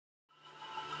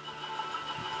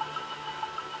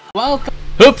Welcome.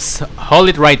 Oops, hold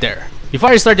it right there.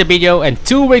 Before I start the video, and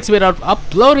 2 weeks without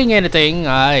uploading anything,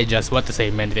 I just want to say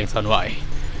many things on why.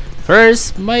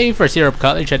 First, my first year of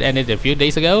college had ended a few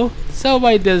days ago, so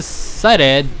I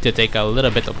decided to take a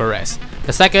little bit of a rest.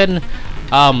 The second,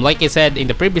 like I said in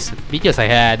the previous videos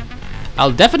I had,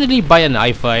 I'll definitely buy an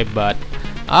i5, but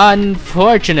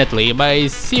unfortunately my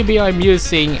CPU I'm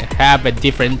using have a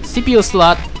different CPU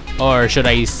slot, or should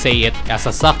I say it as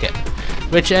a socket,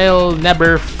 which I'll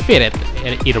never fit it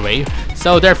either way.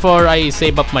 So therefore I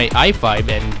save up my i5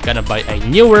 and gonna buy a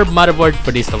newer motherboard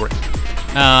for this to work.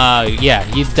 Yeah,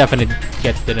 you definitely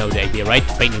get to know the idea, right?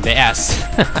 Pain in the ass.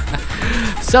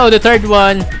 So the third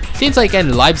one, since I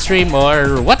can live stream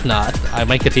or whatnot, I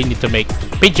might continue to make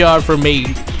PGR for my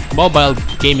mobile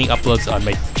gaming uploads on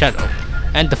my channel.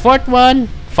 And the fourth one,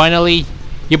 finally,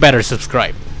 you better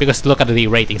subscribe, because look at the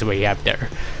ratings we have there.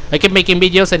 I keep making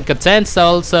videos and content,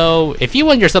 so also if you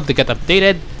want yourself to get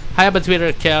updated, I have a Twitter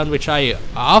account which I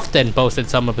often posted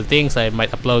some of the things I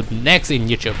might upload next in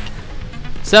YouTube.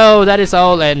 So that is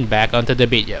all, and back onto the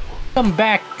video. Welcome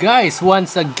back, guys,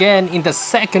 once again in the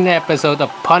second episode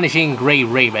of Punishing Grey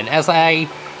Raven. As I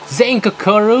Xeing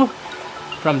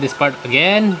from this part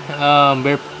again,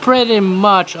 we're pretty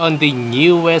much on the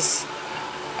newest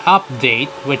update,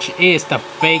 which is the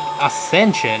fake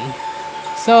Ascension.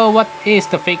 So what is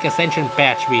the fake Ascension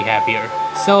patch we have here?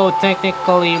 So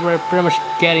technically we're pretty much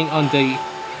getting on the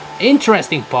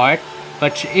interesting part,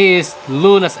 which is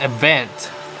Luna's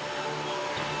event.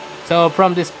 So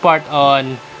from this part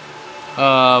on,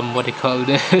 what do you call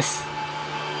this?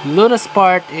 Luna's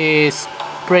part is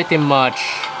pretty much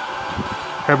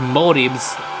her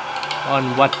motives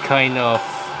on what kind of,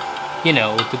 you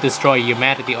know, to destroy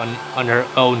humanity on her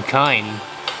own kind.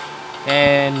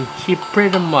 And she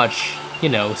pretty much, you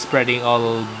know, spreading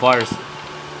all bars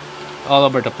all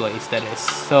over the place, that is.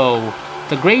 So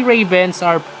the Grey Ravens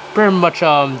are pretty much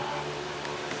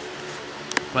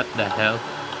what the hell?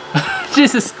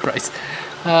 Jesus Christ.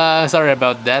 Sorry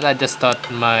about that. I just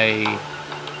thought my 明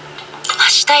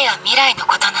日や未来の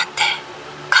ことなんて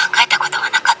考えたことは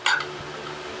なかった。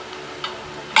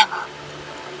でも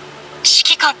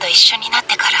指揮官と一緒になっ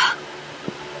てから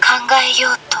考え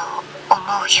ようと思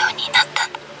うようになった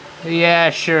んだ。 Yeah,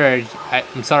 sure.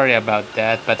 I'm sorry about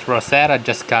that, but Rosetta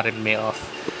just cut me off.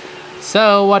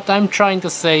 So what I'm trying to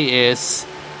say is,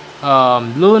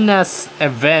 Luna's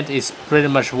event is pretty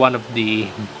much one of the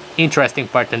interesting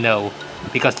part to know,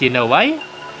 because you know why?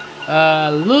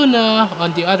 Luna,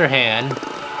 on the other hand,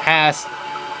 has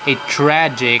a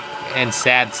tragic and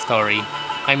sad story.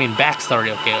 I mean backstory,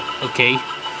 okay?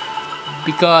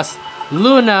 Because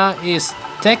Luna is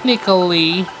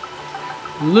technically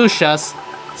Lucia's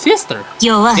sister.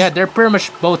 Yeah, they're pretty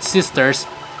much both sisters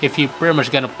if you pretty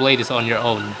much gonna play this on your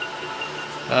own.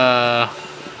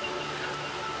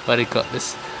 What do you call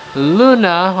this?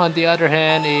 Luna, on the other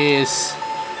hand, is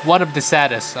one of the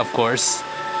saddest, of course.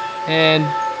 And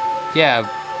yeah,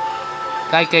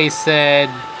 like I said,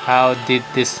 how did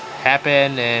this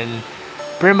happen? And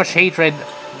pretty much hatred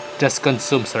just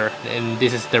consumes her, and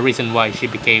this is the reason why she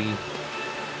became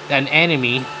an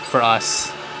enemy for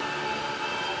us.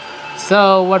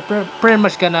 So what we're pretty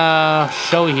much gonna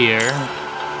show here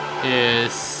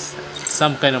is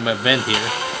some kind of event here.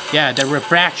 Yeah, the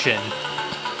refraction.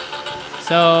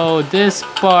 So this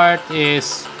part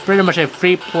is pretty much a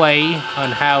free play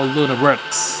on how Luna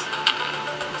works.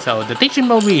 So the teaching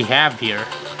mode we have here,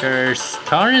 there's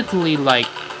currently like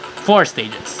 4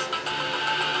 stages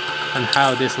on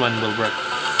how this one will work.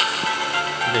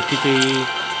 The TT,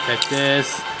 like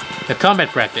this, the combat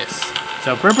practice.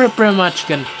 So we're pretty much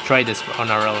gonna try this on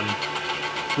our own.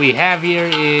 We have here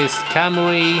is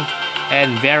Kamui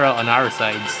and Vera on our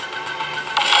sides.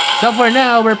 So for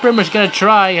now, we're pretty much gonna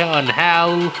try on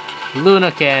how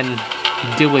Luna can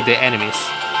deal with the enemies.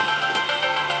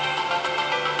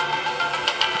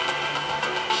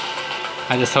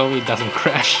 I just hope it doesn't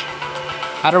crash.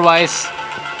 Otherwise,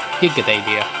 you get the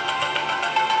idea.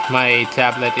 My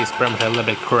tablet is pretty much a little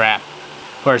bit crap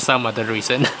for some other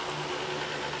reason.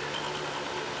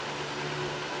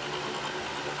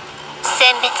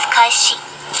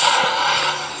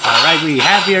 Alright, we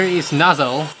have here is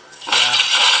Nozzle.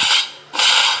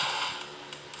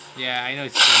 Yeah, I know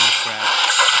it's pretty much crap.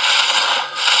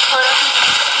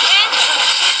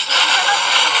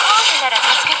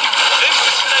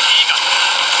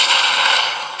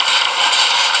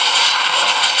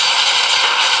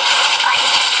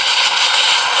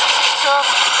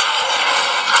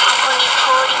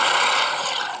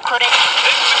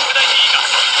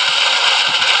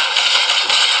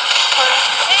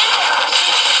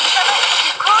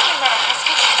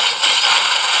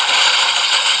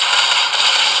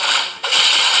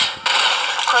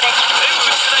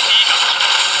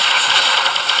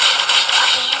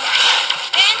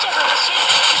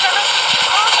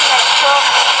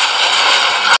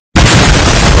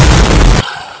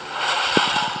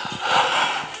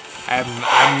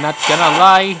 not gonna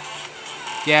lie.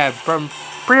 Yeah,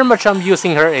 pretty much I'm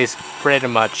using her is pretty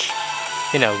much,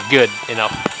 you know, good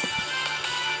enough.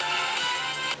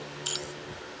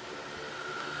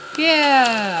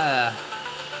 Yeah!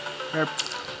 We're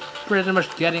pretty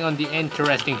much getting on the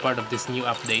interesting part of this new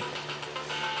update.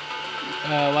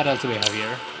 What else do we have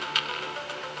here?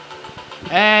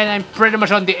 And I'm pretty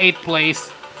much on the 8th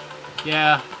place.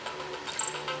 Yeah.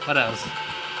 What else?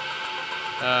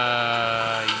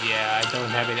 Yeah, I don't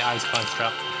have any ice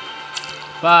construct.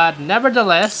 But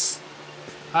nevertheless,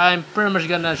 I'm pretty much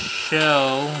gonna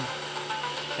show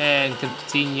and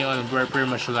continue on where pretty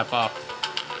much left off.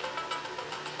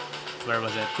 Where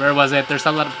was it? Where was it? There's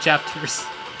a lot of chapters.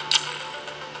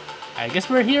 I guess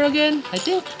we're here again, I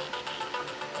think.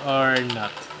 Or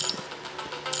not.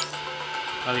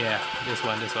 Oh yeah, this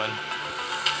one.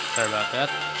 Sorry about that.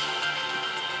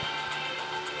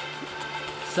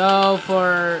 So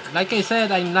for, like I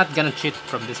said, I'm not gonna cheat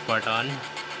from this part on.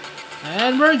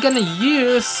 And we're gonna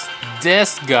use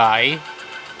this guy.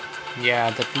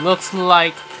 Yeah, that looks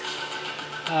like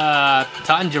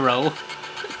Tanjiro.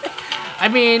 I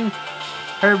mean,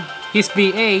 his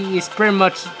BA is pretty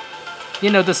much, you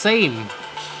know, the same.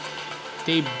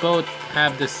 They both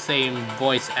have the same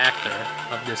voice actor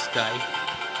of this guy.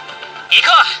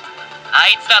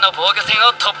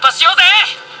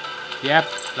 Yep,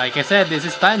 like I said, this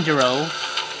is Tanjiro.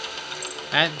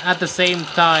 And at the same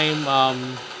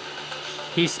time,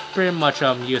 he's pretty much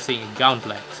using a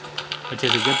gauntlet, which is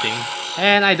a good thing.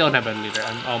 And I don't have a leader,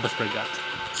 I almost forgot.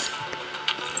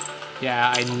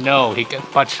 Yeah, I know he can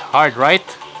punch hard, right?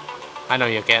 I know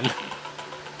you can.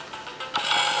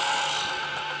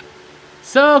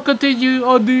 So continue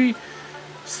on the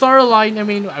storyline. I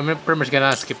mean, I'm pretty much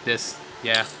gonna skip this.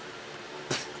 Yeah.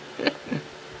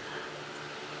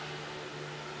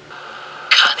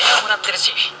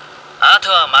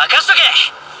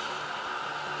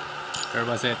 Where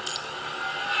was it?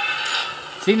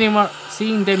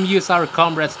 Seeing them use our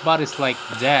comrades' bodies like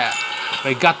that,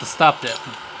 we got to stop them.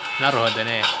 Don't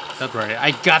worry,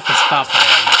 I got to stop them.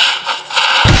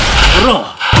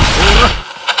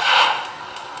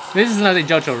 This is not a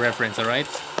JoJo reference, alright?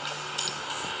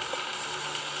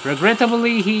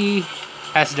 Regrettably, he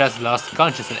has just lost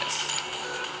consciousness.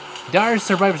 There are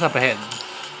survivors up ahead.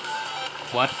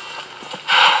 What?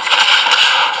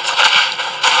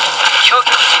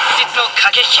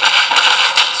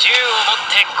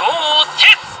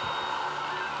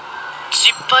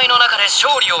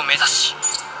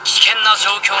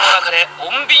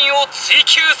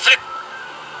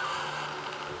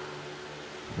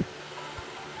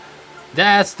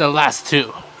 That's the last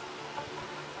two.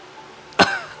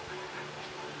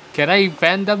 Can I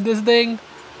fan up this thing?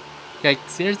 Like,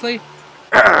 seriously?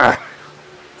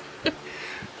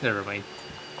 Never mind.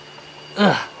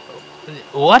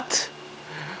 What?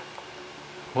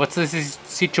 What's this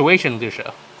situation,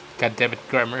 Lucia? Goddammit,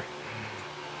 grammar.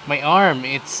 My arm,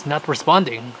 it's not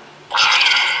responding.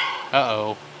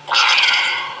 Uh-oh.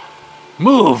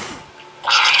 Move!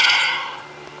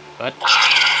 What?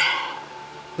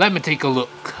 Let me take a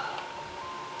look.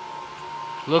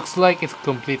 Looks like it's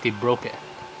completely broken.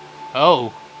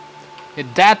 Oh.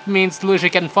 That means Lucia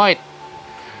can fight.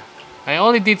 I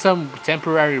only did some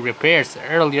temporary repairs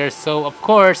earlier, so of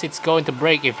course it's going to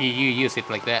break if you use it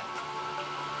like that.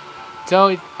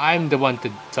 So I'm the one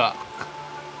to talk.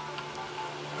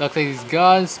 Looks like this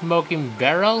gun, smoking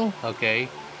barrel? Okay.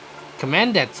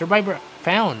 Commandant, survivor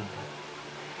found.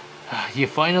 You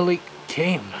finally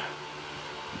came.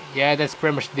 Yeah, that's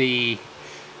pretty much the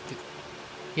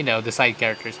you know, the side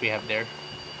characters we have there.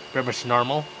 Pretty much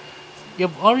normal.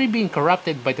 You've already been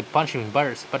corrupted by the punching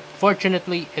virus, but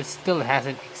fortunately it still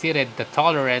hasn't exceeded the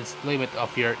tolerance limit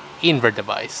of your invert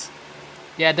device.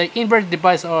 Yeah, the invert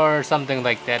device or something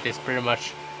like that is pretty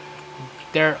much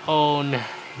their own,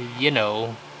 you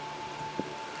know...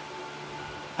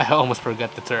 I almost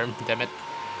forgot the term, damn it.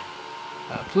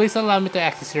 Please allow me to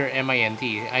access your MINT.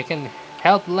 I can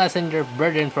help lessen your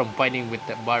burden from fighting with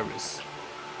the virus.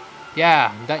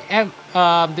 Yeah,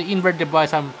 the invert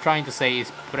device I'm trying to say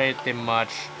is pretty much,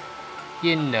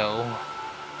 you know...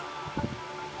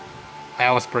 I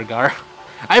almost forgot.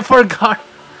 I forgot!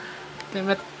 Damn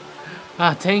it.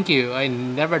 Thank you. I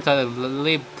never thought I'd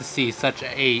live to see such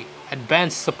a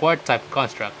advanced support type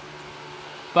construct.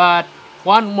 But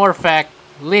one more fact,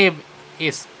 Liv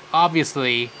is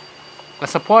obviously a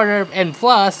supporter and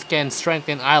plus can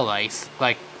strengthen allies.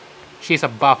 Like, she's a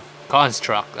buff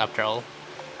construct after all.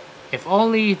 If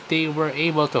only they were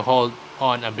able to hold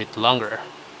on a bit longer.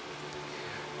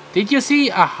 Did you see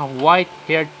a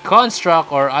white-haired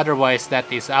construct or otherwise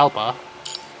that is Alpha?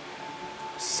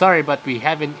 Sorry, but we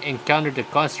haven't encountered the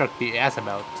construct you asked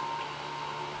about.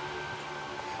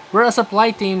 We're a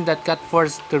supply team that got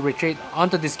forced to retreat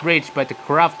onto this bridge by the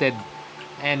corrupted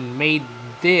and made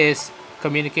this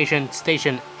communication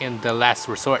station in the last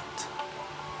resort.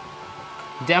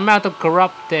 The amount of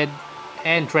corrupted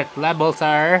and threat levels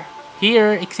are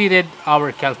here exceeded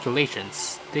our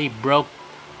calculations. They broke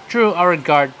through our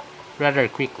guard rather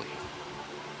quickly.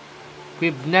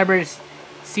 We've never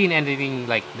seen anything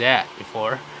like that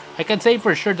before. I can say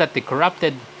for sure that the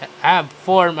corrupted have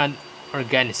formed an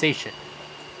organization.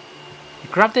 The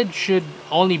corrupted should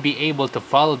only be able to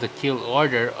follow the kill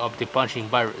order of the punching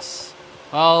virus.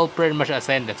 Well, pretty much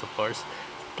ascendants, of course.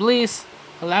 Please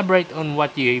elaborate on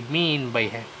what you mean by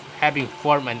having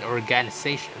formed an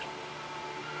organization.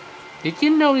 Did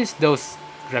you notice those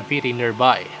graffiti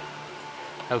nearby?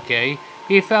 Okay,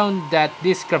 we found that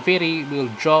this graffiti will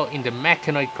draw in the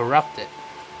mechanoid corrupted.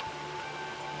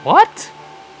 What?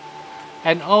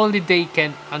 And only they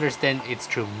can understand its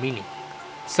true meaning.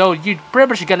 So you're pretty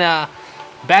much gonna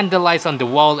vandalize on the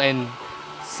wall and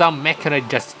some mechanoid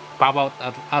just pop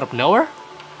out of nowhere?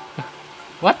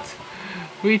 What?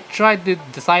 We tried to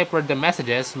decipher the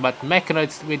messages, but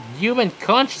mechanoids with human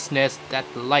consciousness that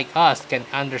like us can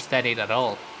understand it at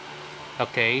all.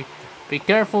 Okay, be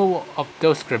careful of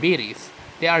those gravities.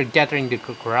 They are gathering the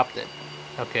corrupted.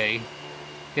 Okay.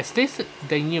 Is this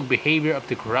the new behavior of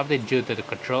the corrupted due to the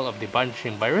control of the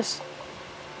punching virus?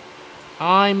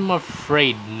 I'm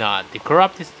afraid not. The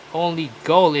corrupted's only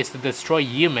goal is to destroy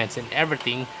humans and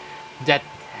everything that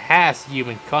has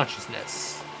human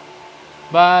consciousness.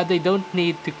 But they don't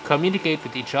need to communicate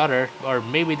with each other, or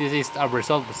maybe this is a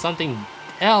result of something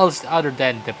else other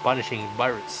than the punishing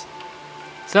virus.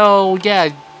 So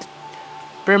yeah,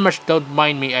 pretty much don't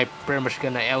mind me, I pretty much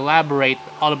gonna elaborate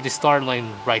all of the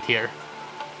storyline right here.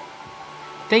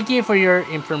 Thank you for your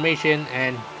information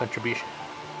and contribution.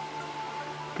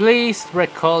 Please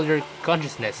recall your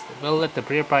consciousness. We'll let the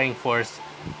purifying force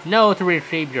know to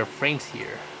retrieve your frames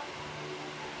here.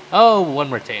 Oh, one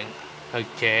more thing.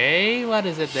 Okay, what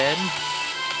is it then?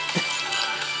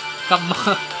 Come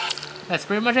on. That's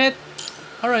pretty much it.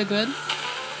 Alright then.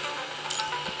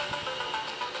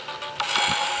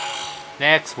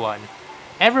 Next one.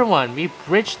 Everyone, we've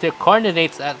reached the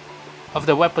coordinates of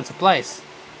the weapon supplies.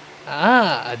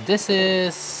 Ah, this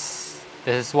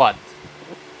is what?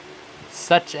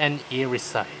 Such an eerie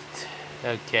sight.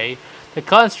 Okay. The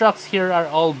constructs here are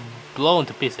all blown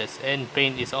to pieces and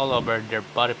paint is all over their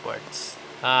body parts.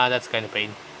 Ah, that's kind of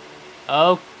pain.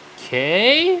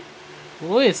 Okay.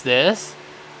 Who is this?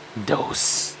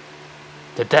 Those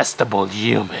detestable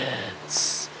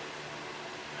humans.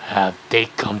 Have they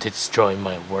come to destroy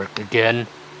my work again?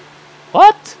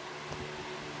 What?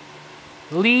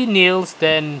 Lee kneels,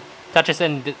 then touches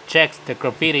and checks the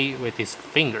graffiti with his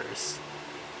fingers.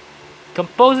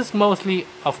 Composes mostly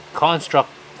of construct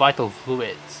vital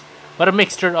fluids, but a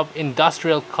mixture of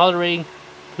industrial coloring,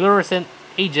 fluorescent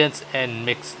agents, and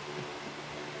mixed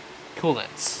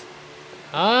coolants.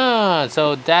 Ah,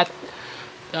 so that,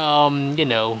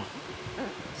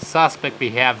 suspect we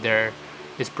have there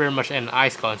is pretty much an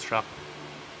ice construct.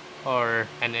 Or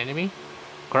an enemy?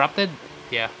 Corrupted?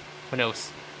 Yeah, who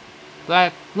knows.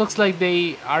 But looks like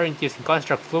they aren't using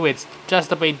construct fluids just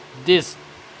to paint this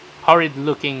horrid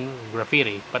looking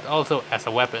graffiti, but also as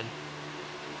a weapon.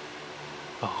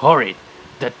 Horrid?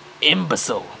 That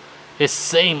imbecile is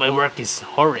saying my work is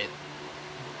horrid.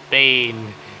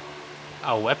 Bane.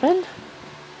 A weapon?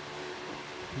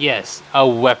 Yes, a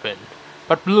weapon.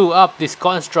 But blew up this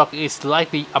construct is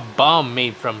likely a bomb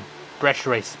made from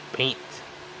pressurized paint.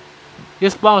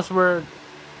 These bombs were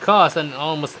caused an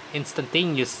almost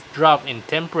instantaneous drop in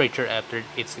temperature after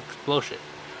its explosion,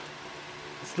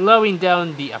 slowing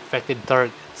down the affected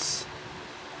targets.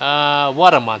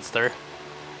 What a monster.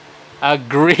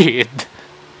 Agreed.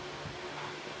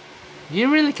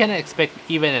 You really cannot expect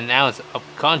even an ounce of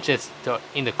conscience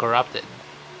in the corrupted.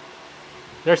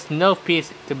 There's no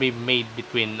peace to be made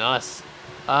between us.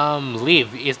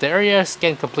 Leave. Is the area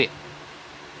scan complete?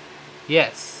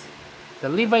 Yes. The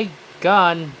Levi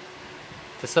gun,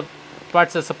 the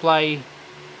parts of supply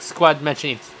squad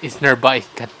mentioned it's nearby.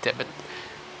 God damn it.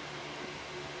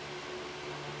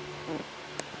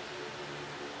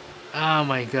 Oh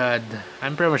my god.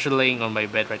 I'm pretty much laying on my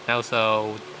bed right now,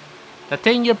 so the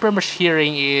thing you're pretty much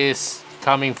hearing is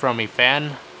coming from a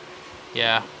fan.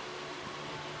 Yeah.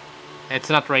 It's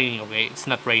not raining, okay? It's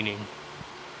not raining.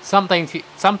 Sometimes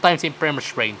it pretty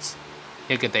much rains.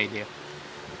 You get the idea.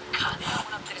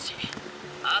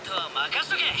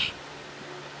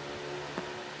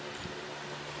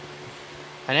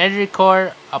 an energy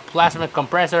core, a plasma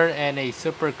compressor, and a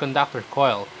superconductor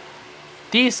coil.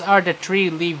 These are the 3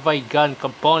 Levi gun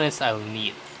components I'll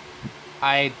need.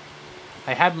 I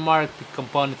have marked the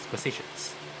components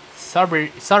positions.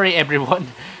 Sorry everyone,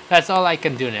 that's all I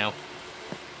can do now.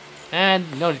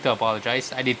 And no need to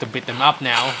apologize, I need to beat them up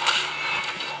now.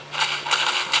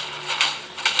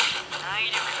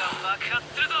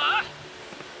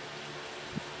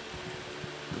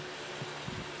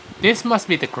 This must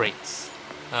be the crates.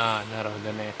 Ah,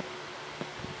 naroon eh.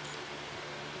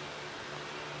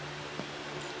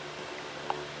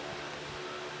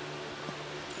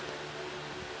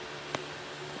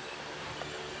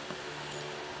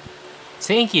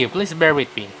 Thank you, please bear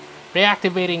with me.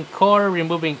 Reactivating core,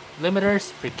 removing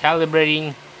limiters,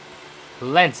 recalibrating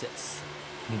lenses.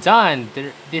 Done!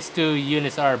 These 2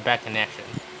 units are back in action.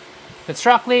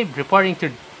 Construct lead, reporting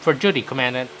for duty,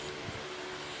 Commandant.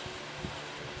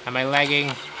 Am I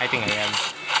lagging? I think I am.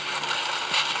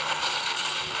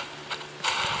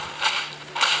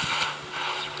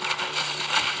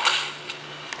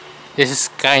 This is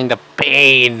kinda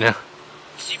pain.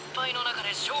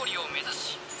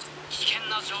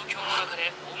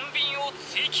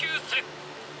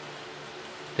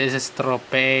 This is true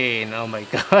pain, oh my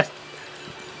god.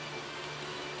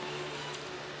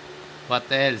 What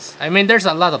else? I mean, there's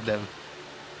a lot of them.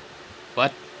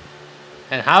 What?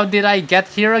 And how did I get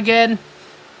here again?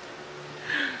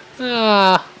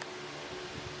 Ah.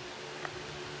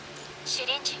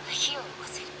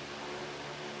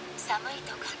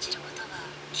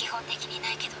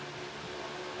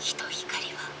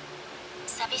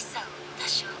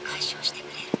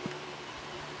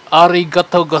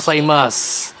 Arigatou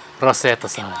gozaimasu,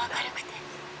 Rosetta-san.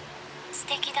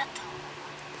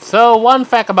 So, one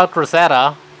fact about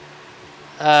Rosetta,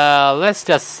 let's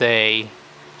just say,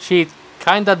 she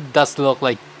kinda does look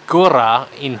like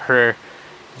Gura in her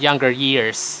younger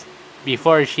years,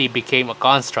 before she became a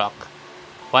construct.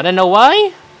 Wanna know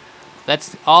why?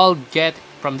 Let's all get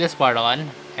from this part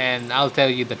on, and I'll tell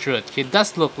you the truth. She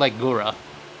does look like Gura.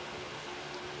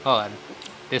 Hold on,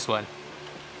 this one.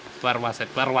 Where was it?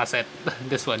 Where was it?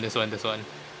 This one.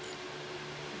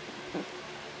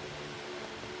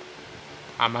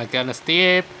 Am I gonna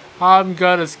skip? I'm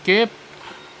gonna skip.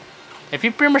 If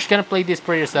you're pretty much gonna play this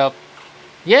for yourself,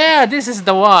 yeah, this is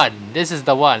the one. This is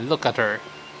the one. Look at her.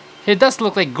 She does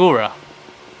look like Gura.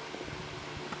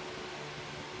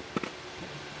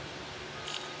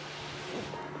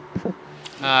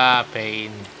 Ah,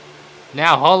 pain.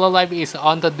 Now Hololive is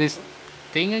onto this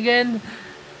thing again.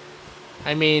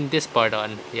 I mean, this part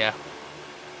on, yeah.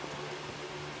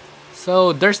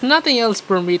 So, there's nothing else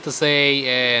for me to say,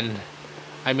 and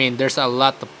I mean, there's a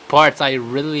lot of parts I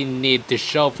really need to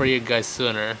show for you guys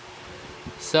sooner.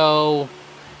 So,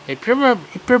 if you're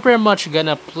pretty much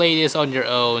gonna play this on your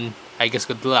own, I guess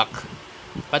good luck.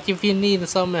 But if you need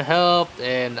some help,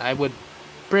 and I would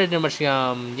pretty much,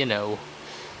 you know,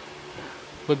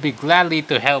 would be gladly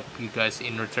to help you guys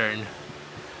in return.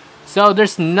 So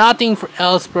there's nothing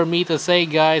else for me to say,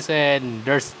 guys, and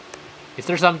is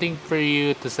there something for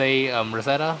you to say,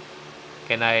 Rosetta?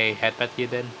 Can I headbutt you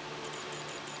then?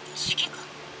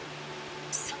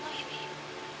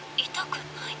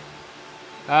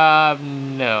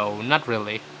 No, not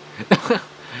really.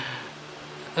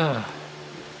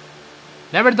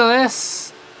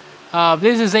 Nevertheless,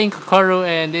 this is Xeing Kokoru,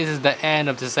 and this is the end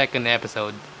of the 2nd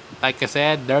episode. Like I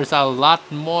said, there's a lot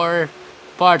more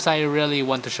parts I really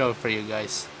want to show for you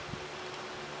guys.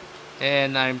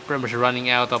 And I'm pretty much running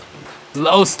out of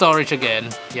low storage again.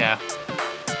 Yeah.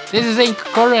 This is Xeing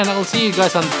Kokoru, and I'll see you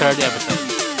guys on the 3rd episode.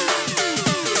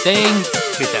 Saying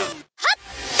peace out.